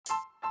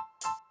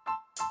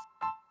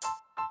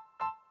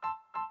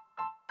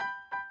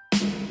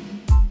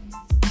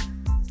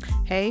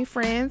Hey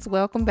friends,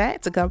 welcome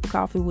back to Cup of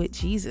Coffee with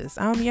Jesus.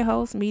 I'm your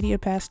host, Media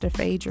Pastor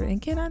Phaedra,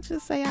 and can I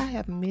just say I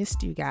have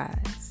missed you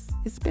guys.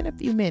 It's been a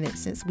few minutes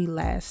since we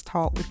last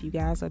talked with you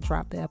guys or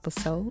dropped the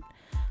episode.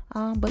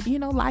 But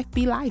life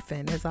be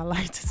lifing, as I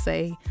like to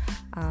say.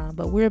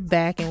 But we're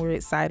back and we're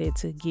excited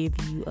to give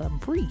you a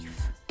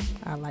brief.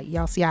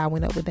 Y'all see how I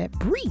went up with that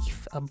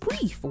a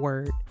brief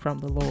word from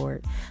the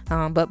Lord.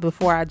 But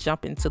before I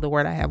jump into the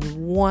word, I have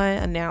one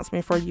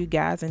announcement for you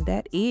guys, and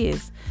that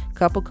is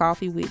Cup of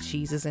Coffee with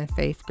Jesus and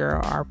Faith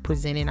Girl are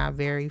presenting our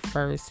very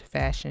first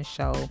fashion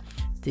show.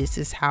 This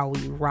is how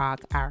we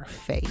rock our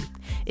faith.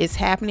 It's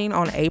happening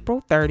on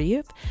April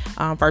 30th.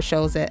 First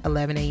show's at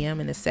 11 a.m.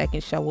 and the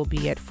second show will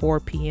be at 4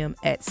 p.m.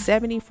 at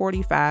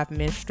 7045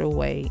 Minstrel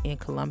Way in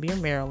Columbia,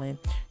 Maryland.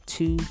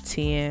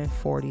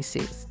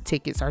 21046.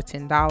 Tickets are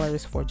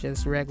 $10 for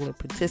just regular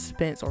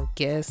participants or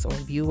guests or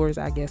viewers,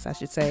 I guess I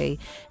should say,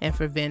 and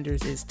for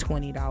vendors is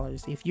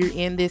 $20. If you're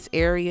in this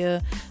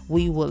area,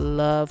 we would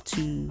love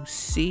to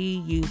see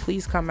you.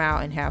 Please come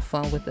out and have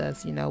fun with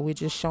us. We're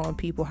just showing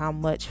people how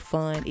much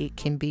fun it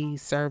can be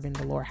serving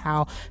the Lord,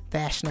 how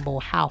fashionable,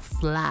 how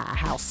fly,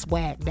 how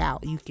swagged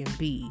out you can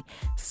be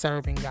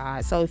serving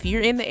God. So if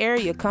you're in the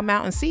area, come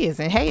out and see us.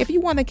 And hey, if you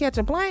want to catch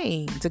a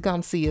plane to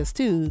come see us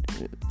too,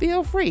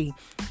 feel free.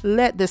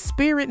 Let the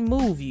Spirit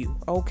move you.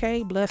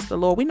 Okay, bless the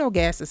Lord. We know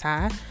gas is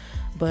high,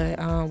 but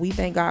we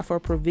thank God for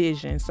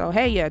provision. So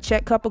hey,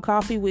 check Cup of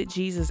Coffee with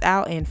Jesus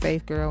out. And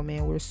Faith Girl,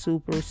 man, we're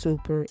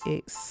super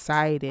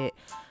excited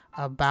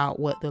about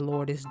what the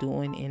Lord is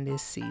doing in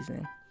this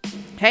season.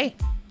 Hey,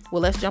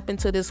 well, let's jump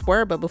into this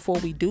word. But before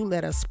we do,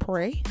 let us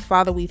pray.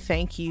 Father, we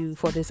thank you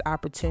for this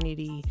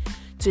opportunity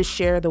to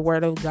share the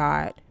word of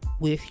God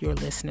with your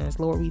listeners.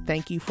 Lord, we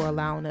thank you for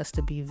allowing us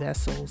to be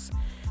vessels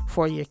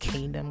for your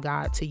kingdom,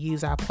 God, to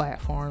use our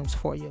platforms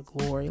for your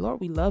glory. Lord,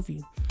 we love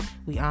you.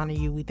 We honor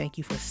you. We thank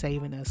you for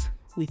saving us.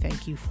 We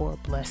thank you for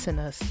blessing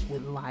us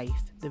with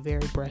life, the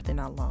very breath in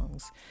our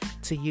lungs,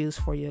 to use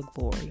for your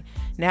glory.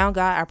 Now,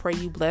 God, I pray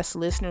you bless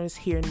listeners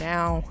here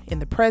now, in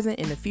the present,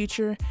 in the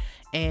future,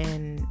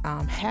 and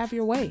have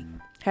your way.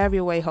 Have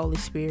your way, Holy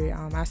Spirit.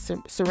 I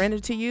surrender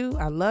to you.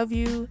 I love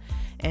you,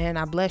 and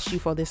I bless you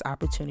for this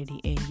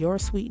opportunity. In your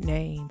sweet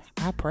name,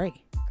 I pray.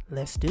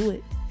 Let's do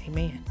it.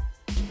 Amen.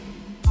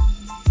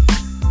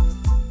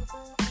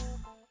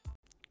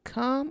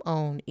 Come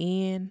on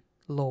in,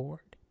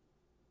 Lord.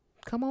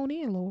 Come on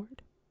in,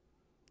 Lord.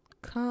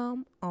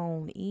 Come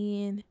on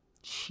in,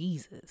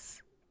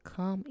 Jesus.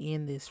 Come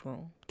in this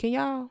room. Can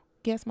y'all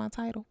guess my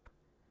title?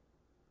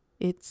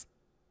 It's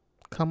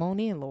Come On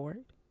In,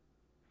 Lord.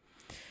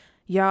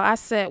 Y'all, I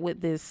sat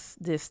with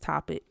this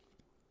topic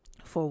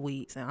for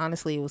weeks, and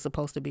honestly, it was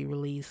supposed to be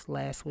released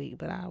last week,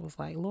 but I was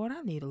like, Lord,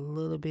 I need a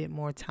little bit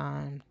more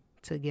time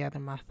to gather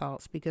my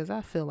thoughts, because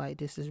I feel like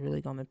this is really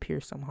going to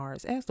pierce some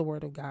hearts, as the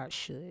word of God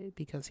should,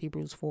 because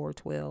Hebrews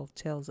 4:12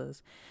 tells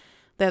us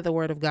that the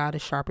word of God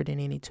is sharper than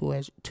any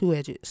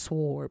two-edged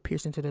sword,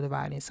 piercing to the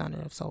dividing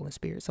asunder of soul and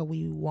spirit. So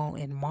we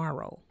want and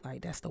marrow,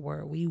 like that's the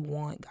word. We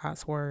want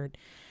God's word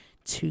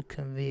to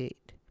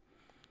convict.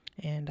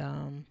 And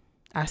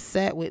I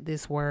sat with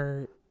this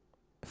word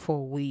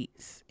for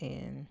weeks,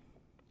 and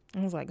I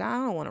was like, I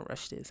don't want to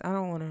rush this. I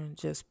don't want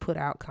to just put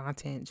out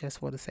content just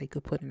for the sake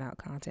of putting out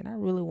content. I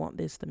really want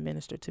this to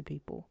minister to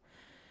people.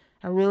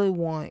 I really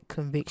want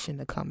conviction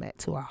to come back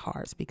to our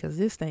hearts, because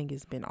this thing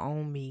has been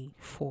on me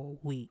for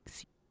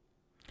weeks.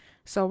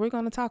 So we're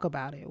going to talk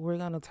about it. We're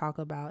going to talk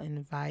about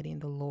inviting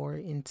the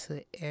Lord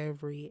into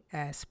every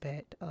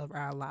aspect of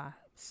our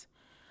lives.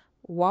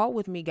 Walk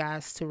with me,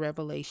 guys, to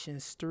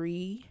Revelations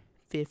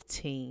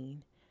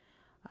 3:15.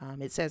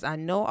 It says, I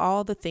know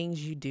all the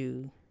things you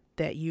do,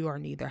 that you are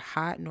neither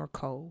hot nor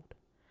cold.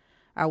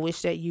 I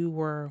wish that you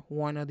were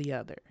one or the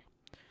other.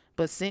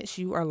 But since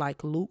you are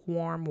like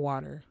lukewarm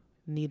water,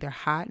 neither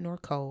hot nor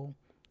cold,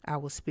 I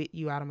will spit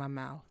you out of my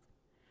mouth.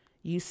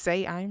 You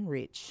say I'm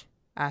rich.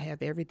 I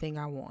have everything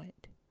I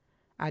want.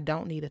 I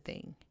don't need a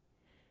thing.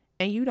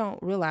 And you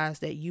don't realize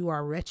that you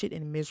are wretched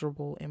and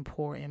miserable and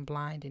poor and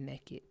blind and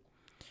naked.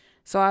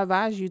 So I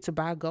advise you to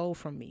buy gold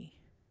from me,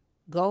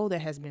 gold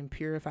that has been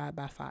purified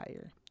by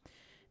fire.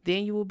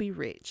 Then you will be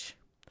rich.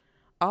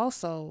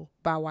 Also,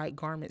 buy white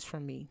garments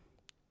from me,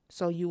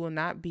 so you will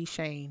not be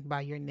shamed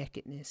by your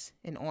nakedness,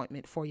 and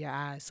ointment for your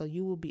eyes, so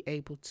you will be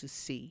able to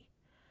see.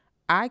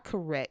 I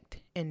correct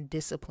and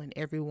discipline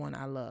everyone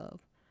I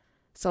love.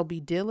 So be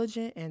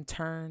diligent and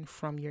turn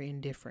from your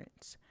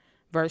indifference.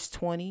 Verse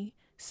 20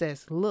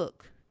 says,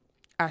 look,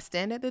 I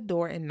stand at the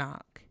door and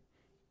knock.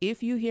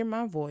 If you hear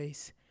my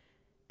voice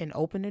and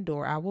open the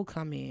door, I will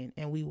come in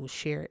and we will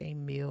share a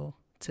meal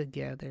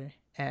together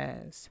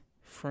as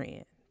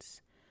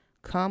friends.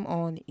 Come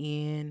on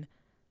in,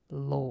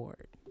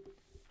 Lord.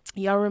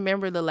 Y'all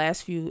remember the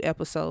last few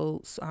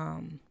episodes,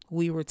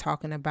 we were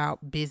talking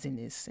about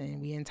busyness, and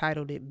we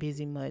entitled it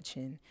Busy Much.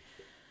 And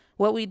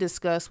what we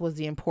discussed was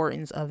the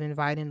importance of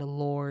inviting the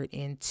Lord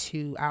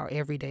into our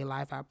everyday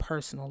life, our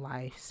personal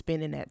life,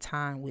 spending that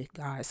time with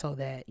God, so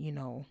that,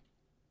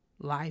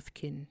 life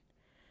can,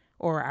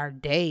 or our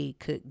day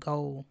could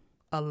go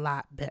a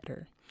lot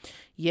better.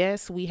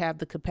 Yes, we have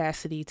the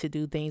capacity to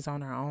do things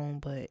on our own,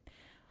 but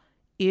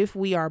if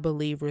we are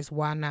believers,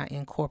 why not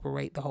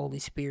incorporate the Holy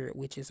Spirit,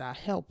 which is our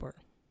helper?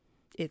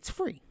 It's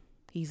free.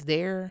 He's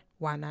there.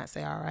 Why not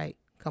say, all right,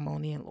 come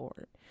on in,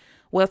 Lord?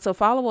 Well, to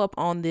follow up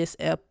on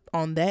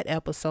on that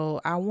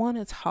episode, I want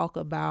to talk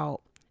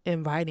about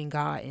inviting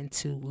God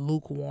into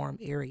lukewarm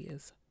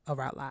areas of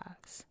our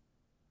lives.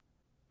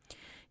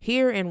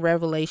 Here in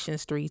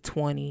Revelations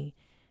 3:20,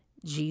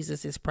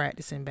 Jesus is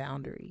practicing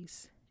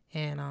boundaries.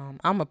 And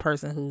I'm a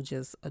person who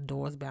just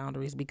adores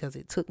boundaries because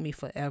it took me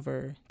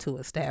forever to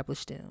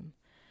establish them.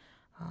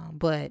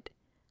 But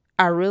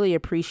I really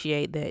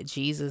appreciate that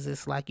Jesus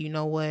is like, you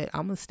know what?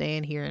 I'm going to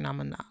stand here and I'm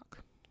going to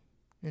knock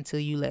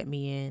until you let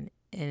me in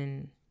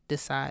and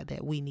decide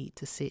that we need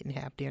to sit and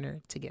have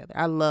dinner together.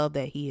 I love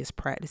that he is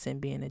practicing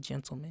being a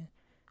gentleman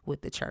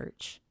with the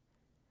church.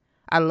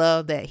 I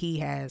love that he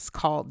has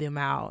called them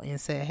out and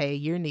said, hey,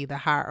 you're neither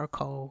hot or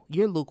cold.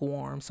 You're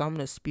lukewarm, so I'm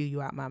going to spew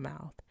you out my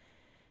mouth.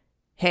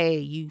 Hey,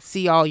 you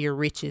see all your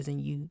riches and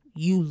you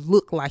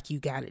look like you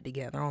got it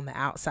together on the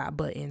outside,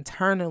 but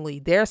internally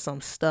there's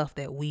some stuff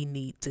that we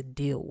need to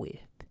deal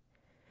with.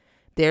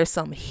 There's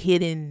some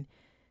hidden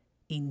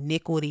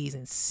iniquities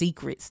and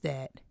secrets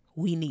that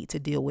we need to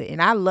deal with.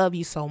 And I love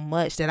you so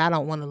much that I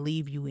don't want to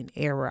leave you in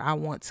error. I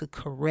want to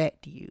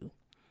correct you.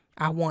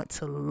 I want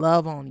to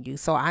love on you.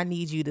 So I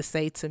need you to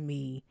say to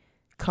me,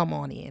 come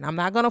on in. I'm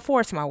not going to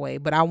force my way,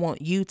 but I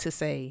want you to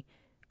say,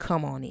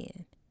 come on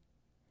in.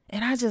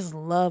 And I just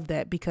love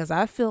that because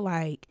I feel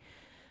like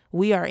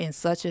we are in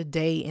such a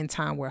day and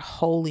time where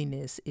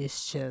holiness is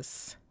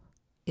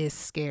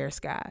scarce,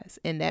 guys.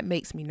 And that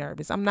makes me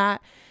nervous. I'm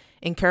not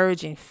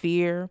encouraging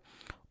fear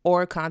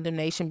or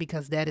condemnation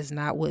because that is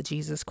not what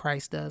Jesus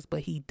Christ does,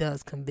 but he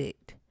does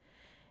convict.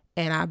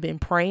 And I've been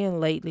praying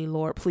lately,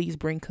 Lord, please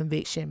bring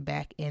conviction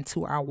back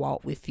into our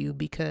walk with you,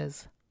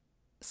 because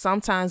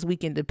sometimes we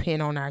can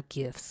depend on our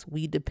gifts.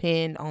 We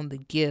depend on the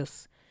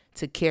gifts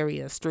to carry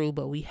us through,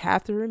 but we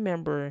have to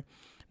remember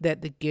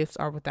that the gifts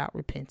are without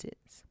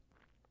repentance.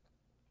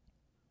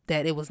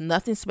 That it was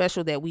nothing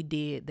special that we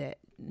did that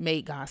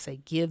made God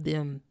say, give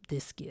them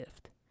this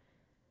gift.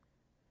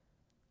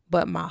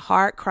 But my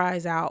heart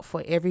cries out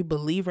for every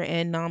believer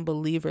and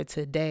non-believer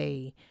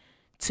today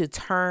to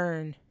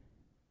turn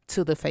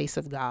to the face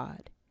of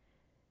God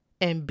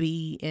and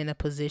be in a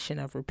position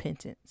of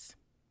repentance.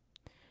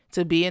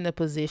 To be in a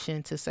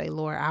position to say,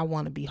 Lord, I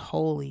want to be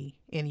holy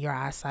in your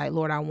eyesight.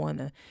 Lord, I want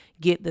to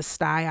get the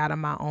sty out of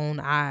my own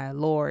eye.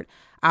 Lord,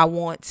 I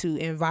want to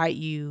invite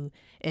you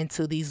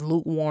into these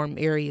lukewarm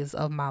areas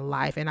of my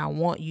life, and I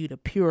want you to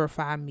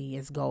purify me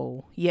as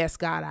gold. Yes,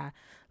 God, I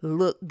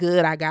look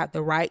good. I got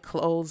the right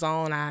clothes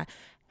on. I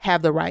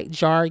have the right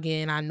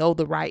jargon. I know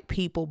the right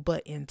people,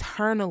 but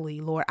internally,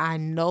 Lord, I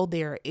know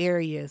there are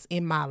areas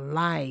in my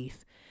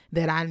life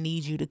that I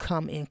need you to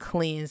come and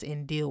cleanse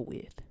and deal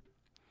with.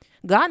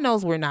 God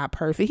knows we're not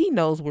perfect. He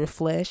knows we're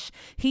flesh.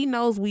 He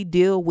knows we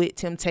deal with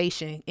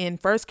temptation. In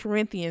 1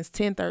 Corinthians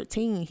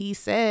 10:13, he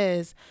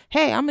says,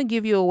 hey, I'm going to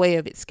give you a way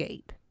of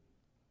escape.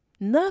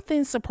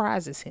 Nothing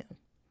surprises him.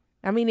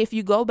 I mean, if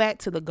you go back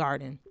to the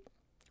garden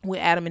with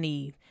Adam and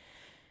Eve,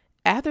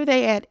 after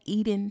they had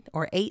eaten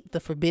or ate the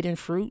forbidden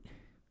fruit,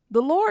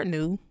 the Lord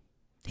knew.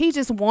 He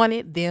just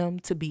wanted them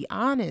to be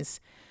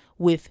honest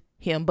with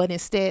him, but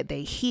instead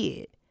they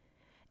hid.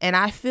 And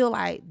I feel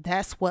like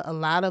that's what a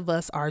lot of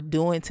us are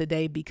doing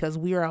today, because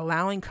we are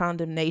allowing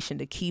condemnation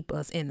to keep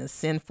us in a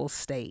sinful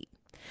state.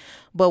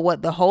 But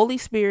what the Holy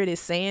Spirit is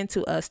saying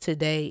to us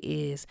today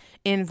is,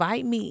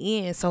 invite me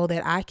in so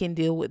that I can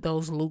deal with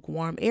those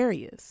lukewarm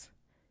areas.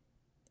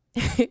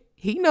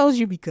 He knows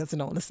you be cussing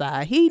on the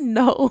side. He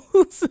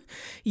knows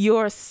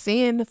your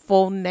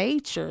sinful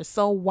nature.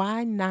 So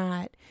why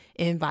not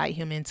invite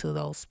him into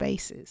those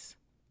spaces?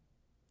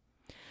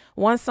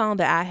 One song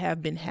that I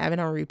have been having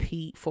on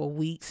repeat for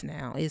weeks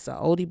now is an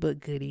oldie but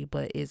goodie,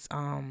 but it's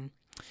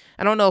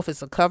I don't know if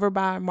it's a cover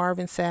by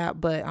Marvin Sapp,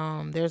 but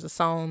there's a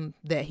song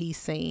that he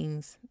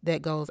sings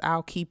that goes,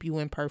 I'll keep you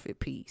in perfect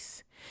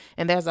peace.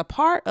 And there's a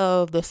part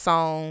of the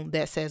song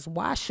that says,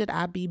 why should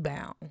I be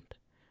bound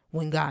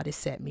when God has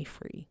set me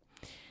free?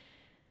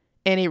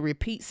 And it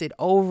repeats it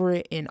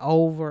over and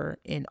over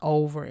and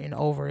over and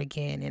over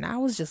again. And I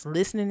was just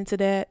listening to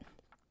that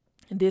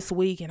this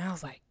week, and I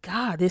was like,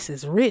 God, this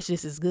is rich.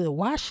 This is good.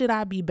 Why should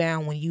I be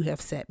bound when you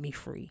have set me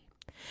free?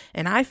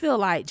 And I feel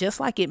like,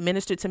 just like it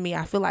ministered to me,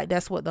 I feel like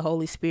that's what the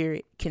Holy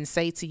Spirit can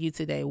say to you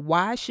today.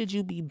 Why should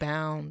you be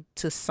bound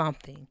to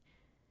something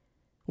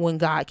when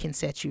God can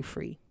set you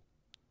free?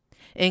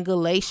 In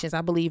Galatians,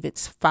 I believe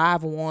it's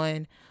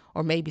 5:1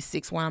 or maybe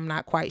 6:1, I'm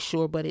not quite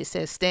sure, but it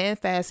says, stand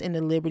fast in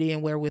the liberty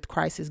and wherewith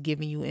Christ has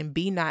given you, and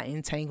be not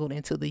entangled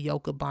into the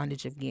yoke of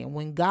bondage again.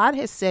 When God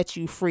has set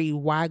you free,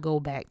 why go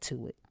back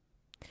to it?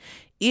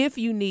 If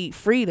you need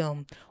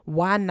freedom,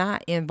 why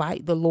not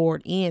invite the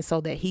Lord in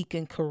so that he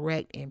can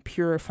correct and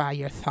purify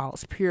your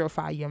thoughts,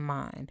 purify your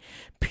mind,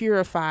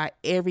 purify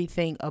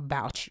everything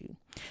about you?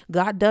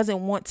 God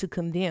doesn't want to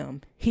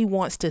condemn. He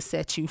wants to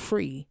set you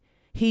free.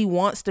 He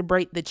wants to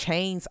break the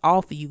chains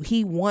off of you.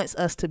 He wants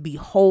us to be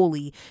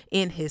holy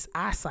in his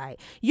eyesight.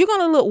 You're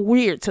going to look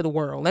weird to the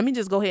world. Let me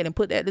just go ahead and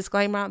put that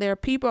disclaimer out there.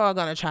 People are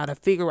going to try to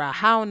figure out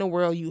how in the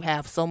world you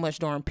have so much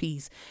darn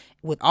peace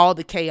with all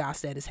the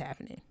chaos that is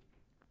happening.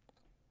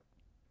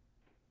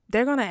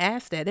 They're going to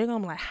ask that. They're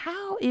going to be like,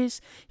 how is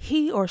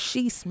he or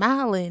she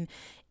smiling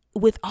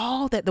with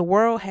all that the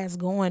world has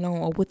going on,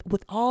 or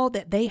with all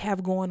that they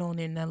have going on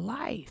in their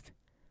life?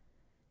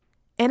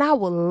 And I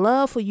would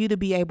love for you to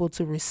be able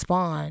to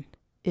respond,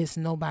 it's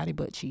nobody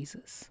but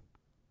Jesus.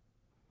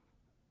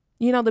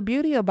 You know, the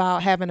beauty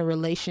about having a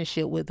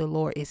relationship with the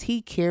Lord is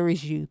he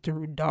carries you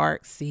through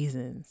dark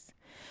seasons,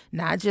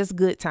 not just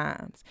good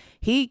times.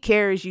 He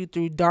carries you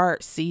through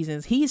dark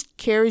seasons. He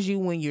carries you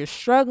when you're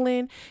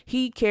struggling.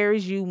 He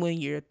carries you when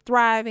you're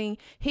thriving.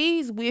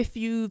 He's with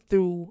you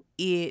through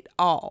it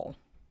all.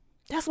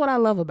 That's what I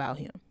love about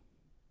him.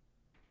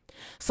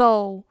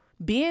 So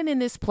being in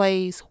this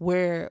place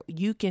where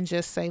you can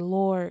just say,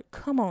 Lord,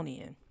 come on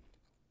in.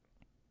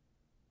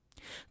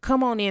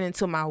 Come on in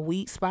into my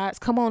weak spots.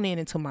 Come on in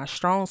into my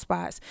strong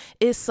spots.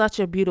 It's such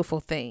a beautiful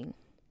thing.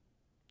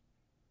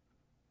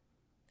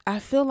 I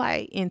feel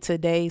like in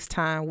today's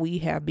time, we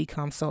have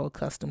become so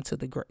accustomed to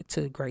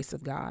the grace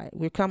of God.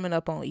 We're coming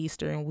up on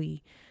Easter, and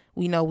we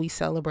know we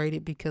celebrate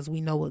it because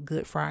we know what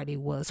Good Friday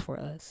was for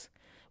us.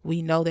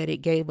 We know that it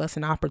gave us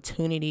an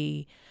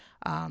opportunity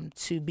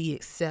to be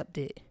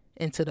accepted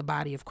into the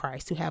body of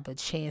Christ, to have a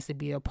chance to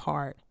be a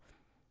part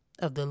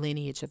of the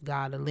lineage of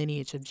God, the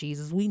lineage of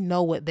Jesus. We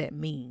know what that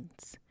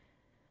means.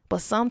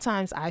 But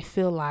sometimes I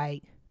feel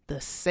like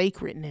the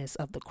sacredness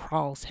of the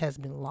cross has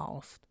been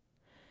lost.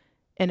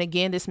 And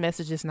again, this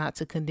message is not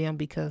to condemn,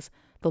 because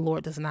the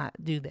Lord does not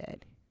do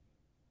that.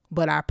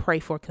 But I pray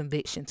for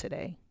conviction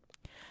today.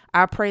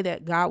 I pray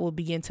that God will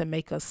begin to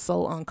make us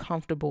so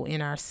uncomfortable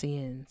in our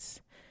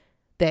sins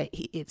that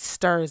it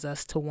stirs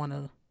us to want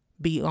to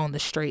be on the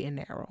straight and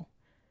narrow.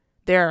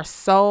 There are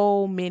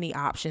so many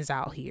options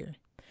out here.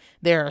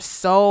 There are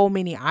so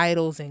many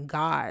idols and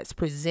gods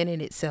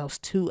presenting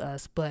itself to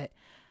us. But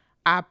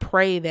I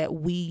pray that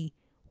we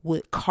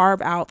would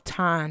carve out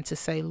time to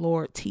say,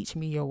 Lord, teach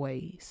me your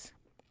ways.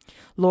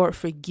 Lord,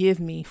 forgive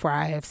me for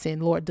I have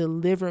sinned. Lord,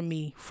 deliver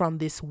me from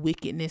this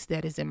wickedness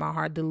that is in my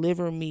heart.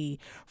 Deliver me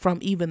from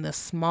even the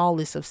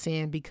smallest of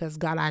sin, because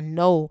God, I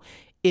know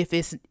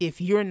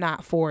if you're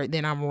not for it,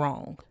 then I'm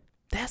wrong.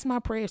 That's my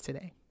prayer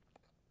today.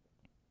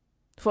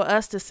 For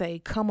us to say,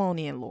 come on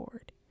in,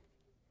 Lord.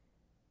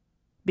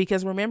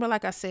 Because remember,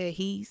 like I said,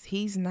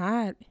 he's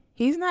not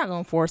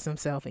going to force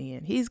himself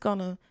in. He's going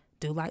to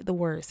do like the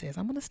word says.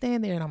 I'm going to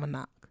stand there and I'm going to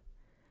knock.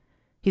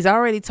 He's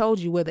already told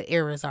you where the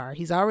errors are.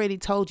 He's already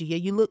told you, yeah,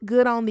 you look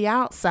good on the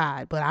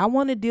outside, but I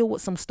want to deal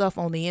with some stuff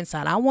on the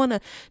inside. I want to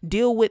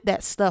deal with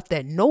that stuff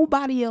that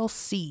nobody else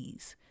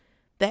sees.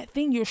 That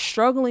thing you're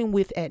struggling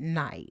with at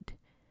night.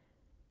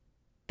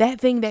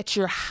 That thing that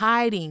you're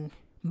hiding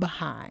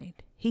behind.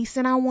 He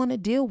said, I want to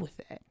deal with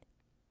that.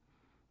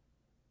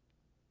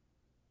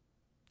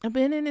 I've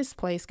been in this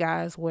place,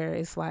 guys, where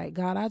it's like,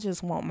 God, I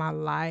just want my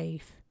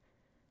life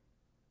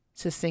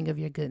to sing of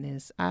your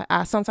goodness.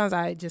 I sometimes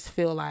I just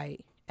feel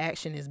like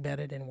action is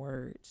better than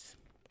words.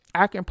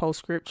 I can post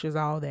scriptures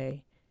all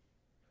day.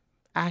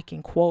 I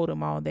can quote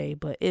them all day,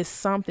 but it's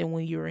something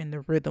when you're in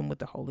the rhythm with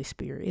the Holy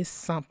Spirit. It's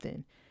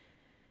something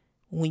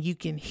when you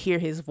can hear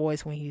his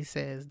voice when he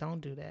says,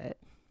 don't do that.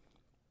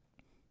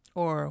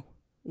 Or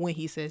when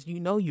he says, you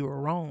know, you were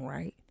wrong,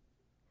 right?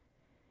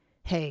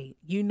 Hey,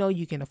 you know,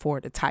 you can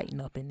afford to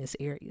tighten up in this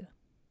area.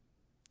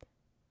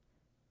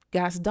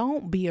 Guys,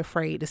 don't be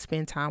afraid to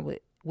spend time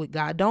with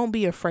God. Don't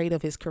be afraid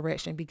of his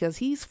correction, because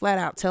he's flat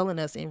out telling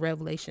us in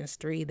Revelations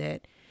 3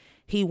 that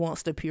he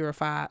wants to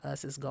purify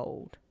us as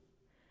gold.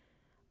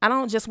 I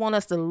don't just want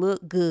us to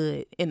look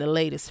good in the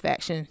latest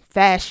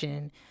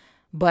fashion,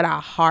 but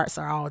our hearts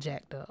are all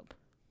jacked up.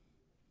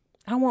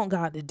 I want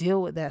God to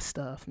deal with that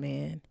stuff,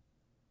 man.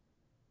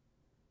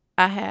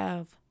 I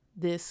have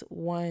this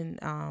one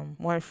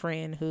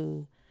friend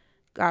who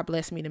God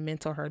blessed me to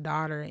mentor her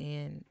daughter.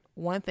 And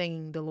one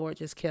thing the Lord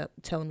just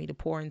kept telling me to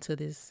pour into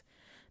this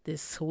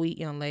sweet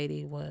young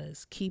lady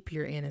was, keep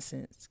your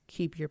innocence,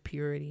 keep your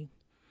purity.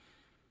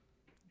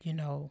 You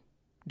know,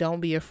 don't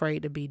be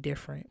afraid to be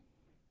different.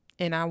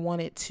 And I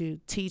wanted to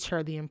teach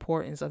her the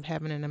importance of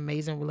having an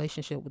amazing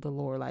relationship with the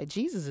Lord. Like,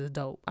 Jesus is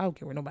dope. I don't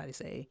care what nobody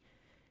say.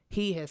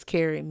 He has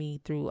carried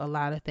me through a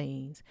lot of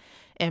things,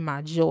 and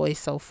my joy is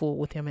so full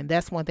with him. And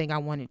that's one thing I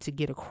wanted to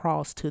get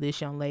across to this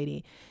young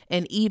lady,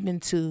 and even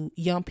to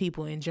young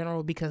people in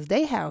general, because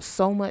they have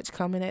so much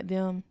coming at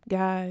them,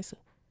 guys.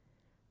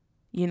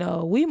 You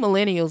know, we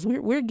millennials,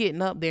 we're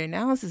getting up there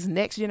now. This is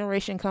next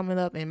generation coming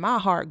up, and my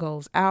heart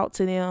goes out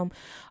to them.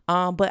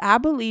 But I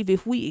believe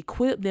if we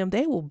equip them,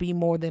 they will be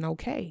more than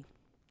okay.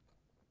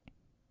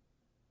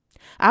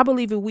 I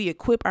believe if we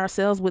equip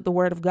ourselves with the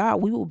word of God,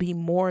 we will be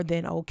more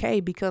than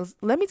okay. Because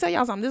let me tell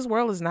y'all something, this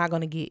world is not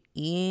going to get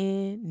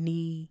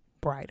any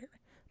brighter,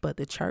 but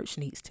the church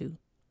needs to.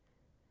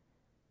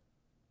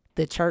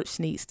 The church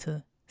needs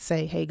to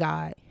say, hey,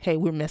 God, hey,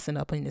 we're messing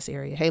up in this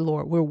area. Hey,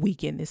 Lord, we're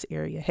weak in this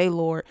area. Hey,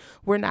 Lord,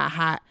 we're not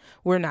hot.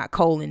 We're not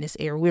cold in this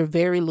area. We're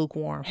very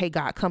lukewarm. Hey,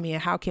 God, come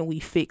in. How can we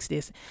fix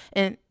this?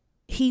 And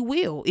he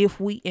will, if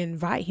we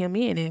invite him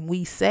in and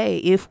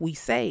if we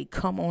say,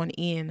 come on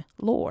in,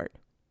 Lord.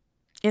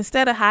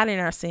 Instead of hiding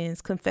our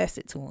sins, confess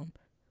it to him.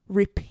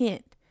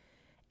 Repent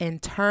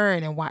and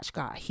turn and watch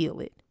God heal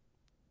it.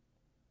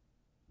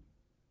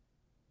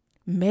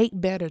 Make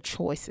better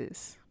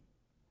choices.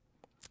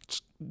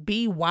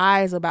 Be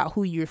wise about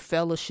who you're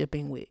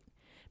fellowshipping with.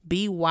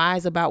 Be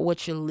wise about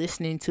what you're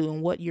listening to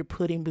and what you're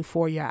putting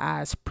before your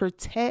eyes.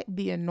 Protect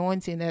the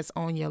anointing that's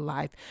on your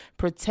life.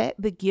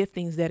 Protect the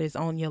giftings that is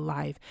on your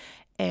life.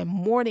 And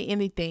more than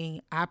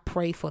anything, I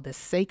pray for the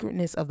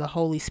sacredness of the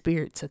Holy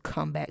Spirit to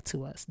come back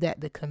to us, that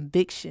the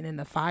conviction and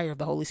the fire of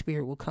the Holy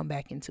Spirit will come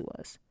back into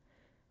us.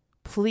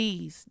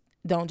 Please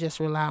don't just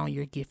rely on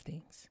your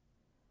giftings.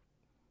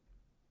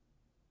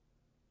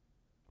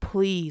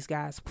 Please,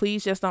 guys,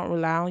 please just don't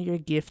rely on your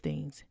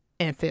giftings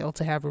and fail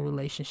to have a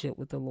relationship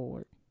with the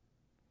Lord.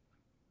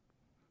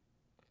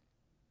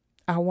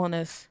 I want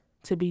us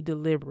to be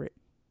deliberate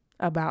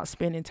about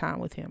spending time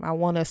with him. I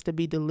want us to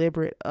be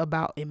deliberate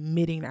about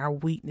admitting our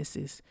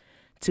weaknesses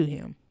to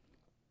him.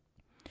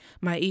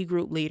 My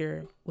e-group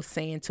leader was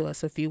saying to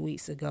us a few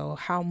weeks ago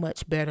how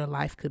much better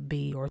life could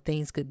be or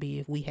things could be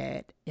if we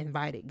had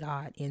invited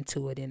God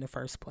into it in the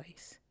first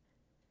place.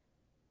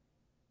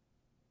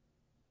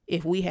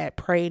 If we had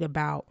prayed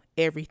about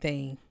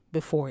everything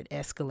before it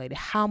escalated,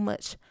 how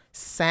much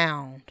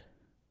sound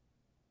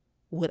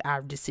would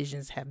our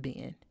decisions have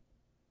been?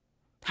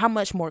 How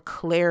much more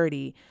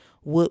clarity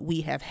would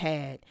we have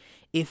had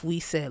if we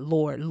said,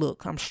 Lord,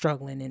 look, I'm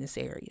struggling in this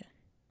area.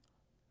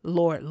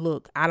 Lord,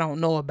 look, I don't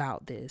know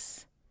about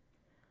this.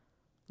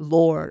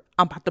 Lord,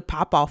 I'm about to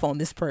pop off on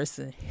this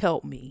person.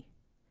 Help me.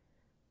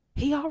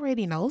 He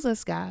already knows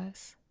us,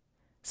 guys.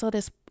 So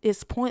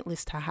it's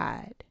pointless to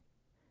hide.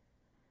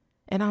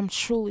 And I'm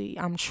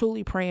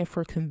truly praying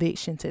for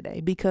conviction today,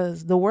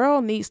 because the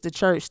world needs the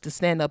church to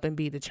stand up and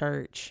be the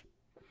church.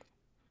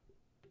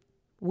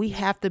 We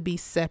have to be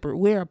separate.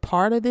 We're a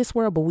part of this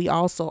world, but we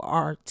also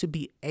are to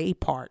be a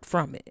part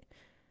from it.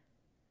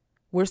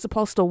 We're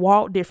supposed to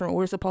walk different.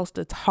 We're supposed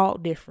to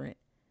talk different.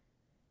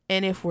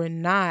 And if we're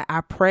not,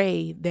 I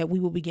pray that we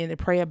will begin to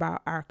pray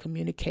about our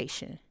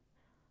communication.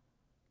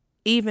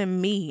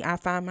 Even me, I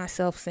find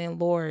myself saying,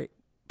 Lord,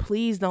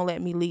 please don't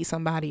let me lead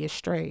somebody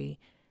astray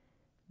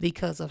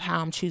because of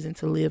how I'm choosing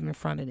to live in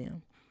front of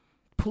them.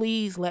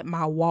 Please let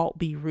my walk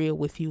be real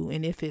with you.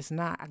 And if it's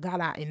not, God,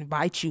 I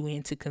invite you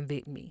in to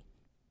convict me.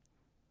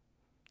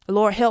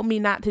 Lord, help me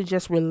not to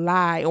just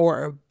rely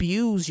or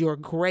abuse your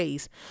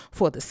grace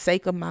for the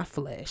sake of my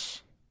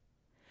flesh.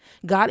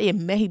 God, it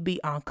may be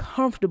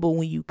uncomfortable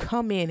when you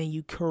come in and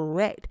you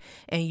correct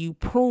and you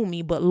prune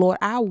me, but Lord,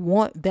 I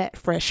want that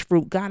fresh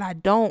fruit. God, I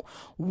don't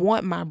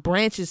want my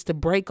branches to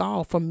break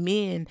off for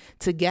men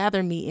to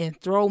gather me and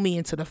throw me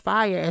into the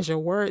fire, as your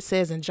word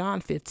says in John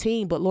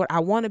 15. But Lord,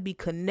 I want to be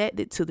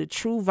connected to the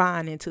true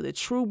vine and to the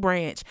true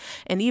branch.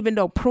 And even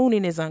though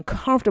pruning is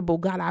uncomfortable,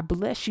 God, I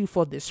bless you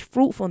for this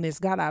fruitfulness.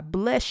 God, I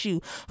bless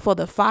you for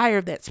the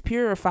fire that's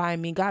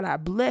purifying me. God, I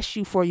bless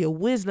you for your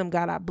wisdom.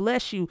 God, I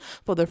bless you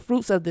for the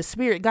fruits of the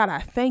Spirit. God, I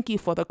thank you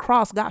for the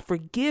cross. God,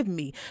 forgive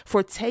me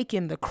for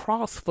taking the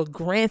cross for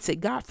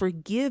granted. God,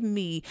 forgive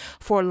me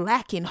for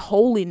lacking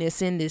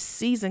holiness in this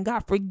season.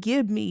 God,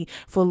 forgive me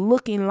for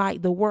looking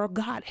like the world.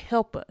 God,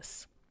 help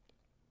us.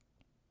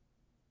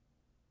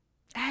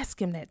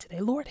 Ask him that today.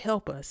 Lord,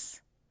 help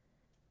us.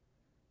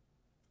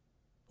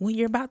 When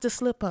you're about to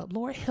slip up,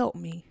 Lord, help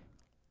me.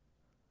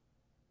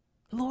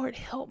 Lord,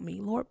 help me.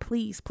 Lord,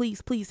 please,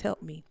 please, please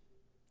help me.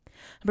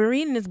 I've been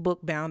reading this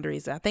book,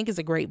 Boundaries. I think it's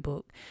a great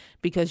book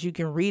because you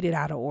can read it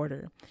out of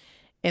order.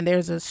 And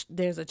there's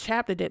a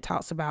chapter that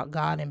talks about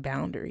God and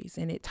boundaries.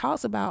 And it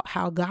talks about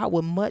how God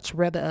would much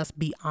rather us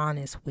be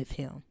honest with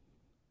him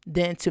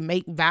than to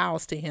make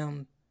vows to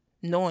him,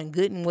 knowing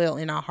good and well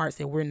in our hearts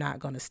that we're not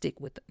going to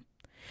stick with them.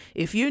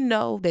 If you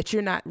know that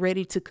you're not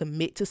ready to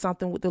commit to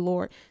something with the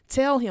Lord,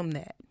 tell him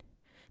that.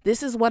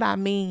 This is what I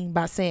mean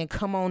by saying,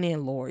 come on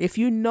in, Lord. If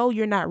you know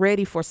you're not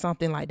ready for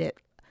something like that,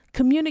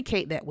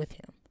 communicate that with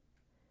him.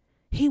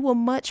 He will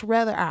much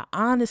rather our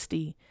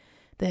honesty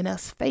than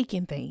us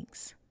faking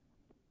things.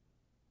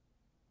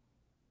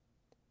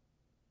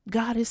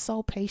 God is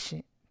so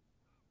patient.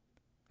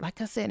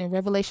 Like I said in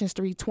Revelations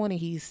 3:20,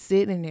 he's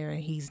sitting there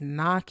and he's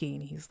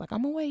knocking. He's like,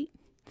 I'm going to wait.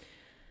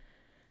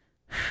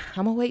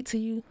 I'm going to wait till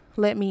you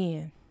let me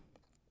in.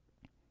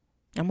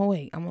 I'm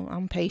going to wait.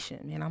 I'm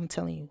patient, man. I'm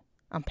telling you,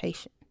 I'm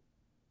patient.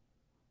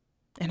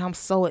 And I'm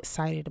so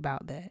excited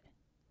about that.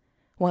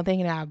 One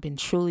thing that I've been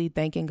truly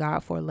thanking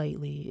God for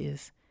lately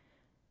is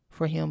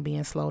for him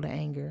being slow to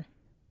anger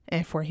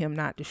and for him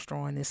not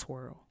destroying this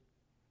world.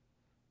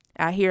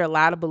 I hear a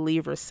lot of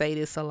believers say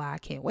this a lot. I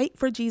can't wait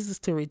for Jesus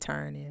to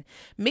return. And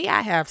me,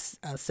 I have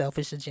a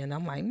selfish agenda.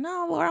 I'm like,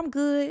 no, Lord, I'm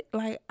good.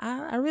 Like,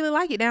 I really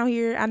like it down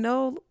here. I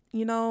know,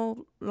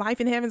 life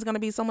in heaven is going to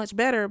be so much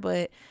better,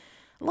 but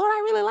Lord, I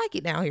really like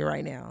it down here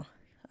right now.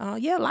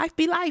 Yeah, life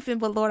be life,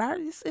 but Lord,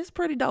 it's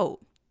pretty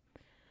dope.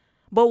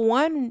 But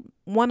one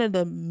of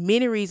the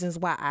many reasons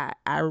why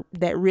I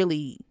that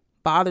really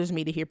bothers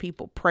me to hear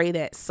people pray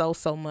that so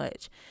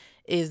much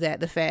is that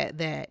the fact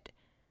that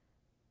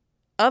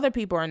other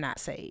people are not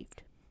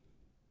saved.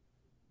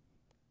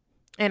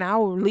 And I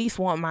will at least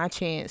want my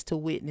chance to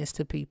witness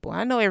to people.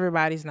 I know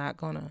everybody's not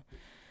gonna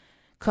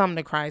come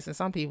to Christ, and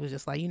some people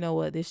just like, you know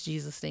what, this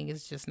Jesus thing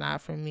is just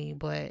not for me.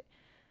 But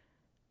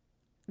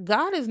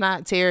God is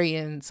not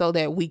tarrying so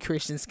that we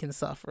Christians can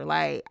suffer.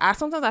 Like,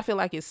 sometimes I feel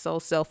like it's so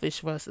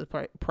selfish for us to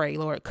pray,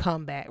 Lord,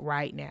 come back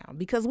right now,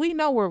 because we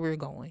know where we're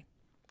going.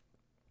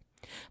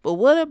 But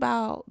what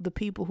about the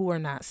people who are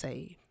not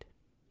saved?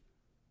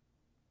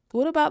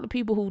 What about the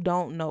people who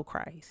don't know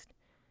Christ?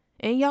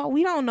 And y'all,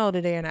 we don't know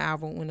the day and the hour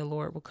when the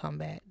Lord will come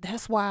back.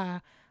 That's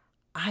why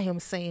I am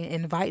saying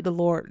invite the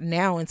Lord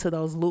now into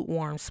those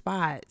lukewarm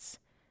spots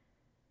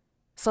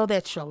so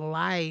that your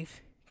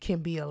life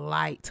can be a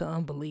light to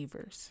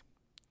unbelievers.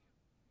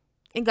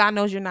 And God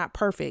knows you're not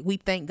perfect. We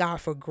thank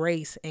God for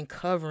grace and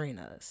covering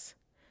us.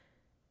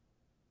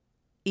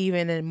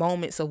 Even in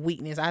moments of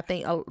weakness, I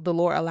think the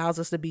Lord allows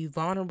us to be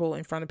vulnerable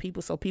in front of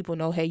people so people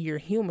know, hey, you're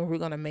human. We're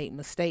going to make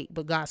mistakes,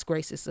 but God's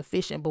grace is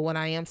sufficient. But what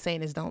I am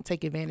saying is don't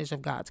take advantage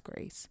of God's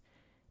grace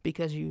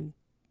because you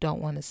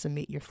don't want to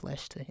submit your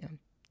flesh to him.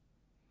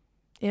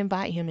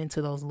 Invite him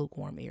into those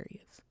lukewarm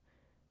areas.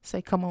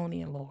 Say, come on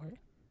in, Lord.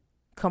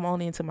 Come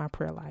on into my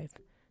prayer life.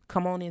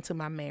 Come on into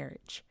my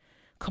marriage.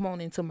 Come on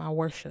into my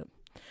worship.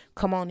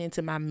 Come on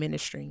into my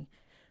ministry.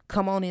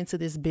 Come on into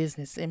this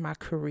business, in my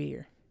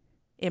career,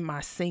 in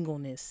my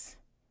singleness,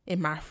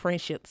 in my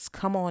friendships.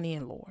 Come on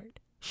in, Lord.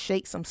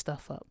 Shake some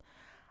stuff up.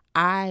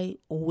 I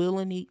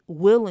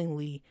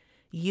willingly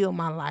yield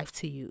my life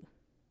to you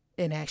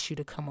and ask you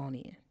to come on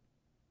in.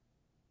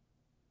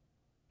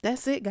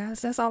 That's it,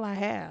 guys. That's all I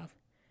have.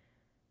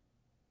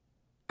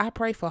 I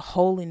pray for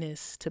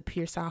holiness to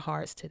pierce our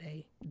hearts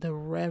today. The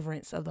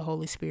reverence of the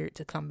Holy Spirit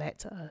to come back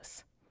to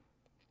us.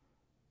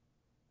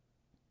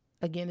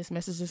 Again, this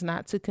message is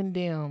not to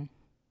condemn,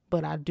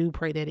 but I do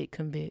pray that it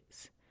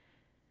convicts.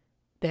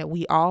 That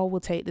we all will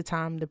take the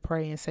time to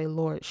pray and say,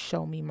 Lord,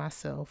 show me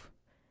myself.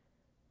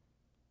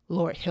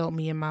 Lord, help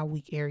me in my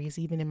weak areas,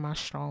 even in my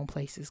strong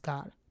places.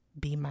 God,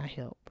 be my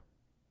help.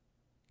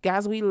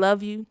 Guys, we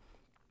love you.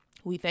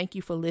 We thank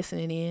you for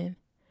listening in.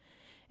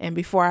 And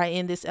before I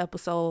end this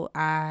episode,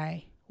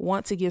 I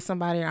want to give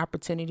somebody an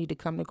opportunity to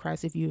come to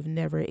Christ if you've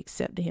never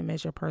accepted him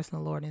as your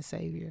personal Lord and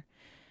Savior.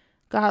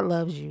 God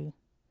loves you.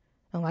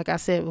 And like I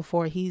said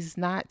before, he's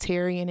not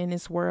tarrying in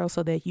this world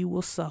so that you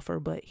will suffer,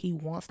 but he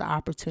wants the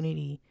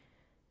opportunity.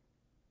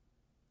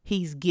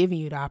 He's giving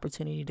you the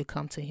opportunity to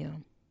come to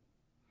him.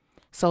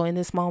 So in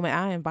this moment,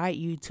 I invite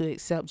you to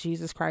accept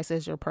Jesus Christ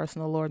as your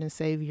personal Lord and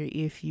Savior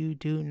if you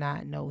do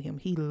not know him.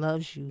 He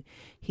loves you.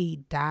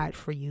 He died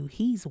for you.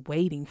 He's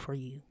waiting for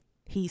you.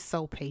 He's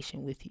so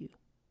patient with you.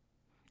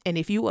 And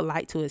if you would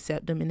like to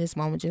accept him in this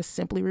moment, just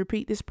simply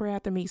repeat this prayer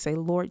after me. Say,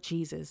 Lord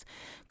Jesus,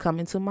 come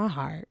into my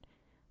heart,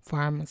 for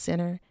I'm a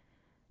sinner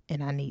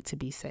and I need to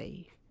be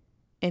saved.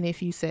 And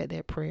if you said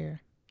that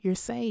prayer, you're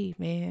saved,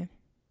 man.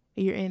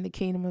 You're in the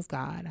kingdom of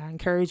God. I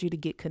encourage you to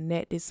get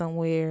connected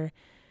somewhere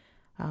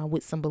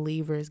with some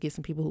believers, get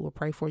some people who will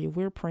pray for you.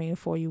 We're praying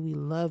for you. We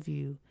love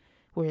you.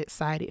 We're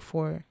excited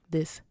for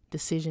this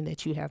decision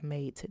that you have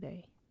made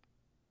today.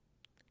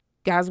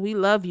 Guys, we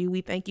love you.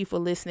 We thank you for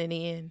listening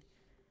in.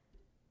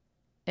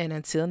 And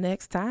until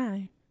next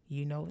time,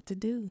 you know what to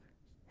do.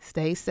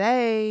 Stay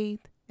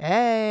saved.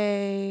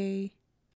 Hey.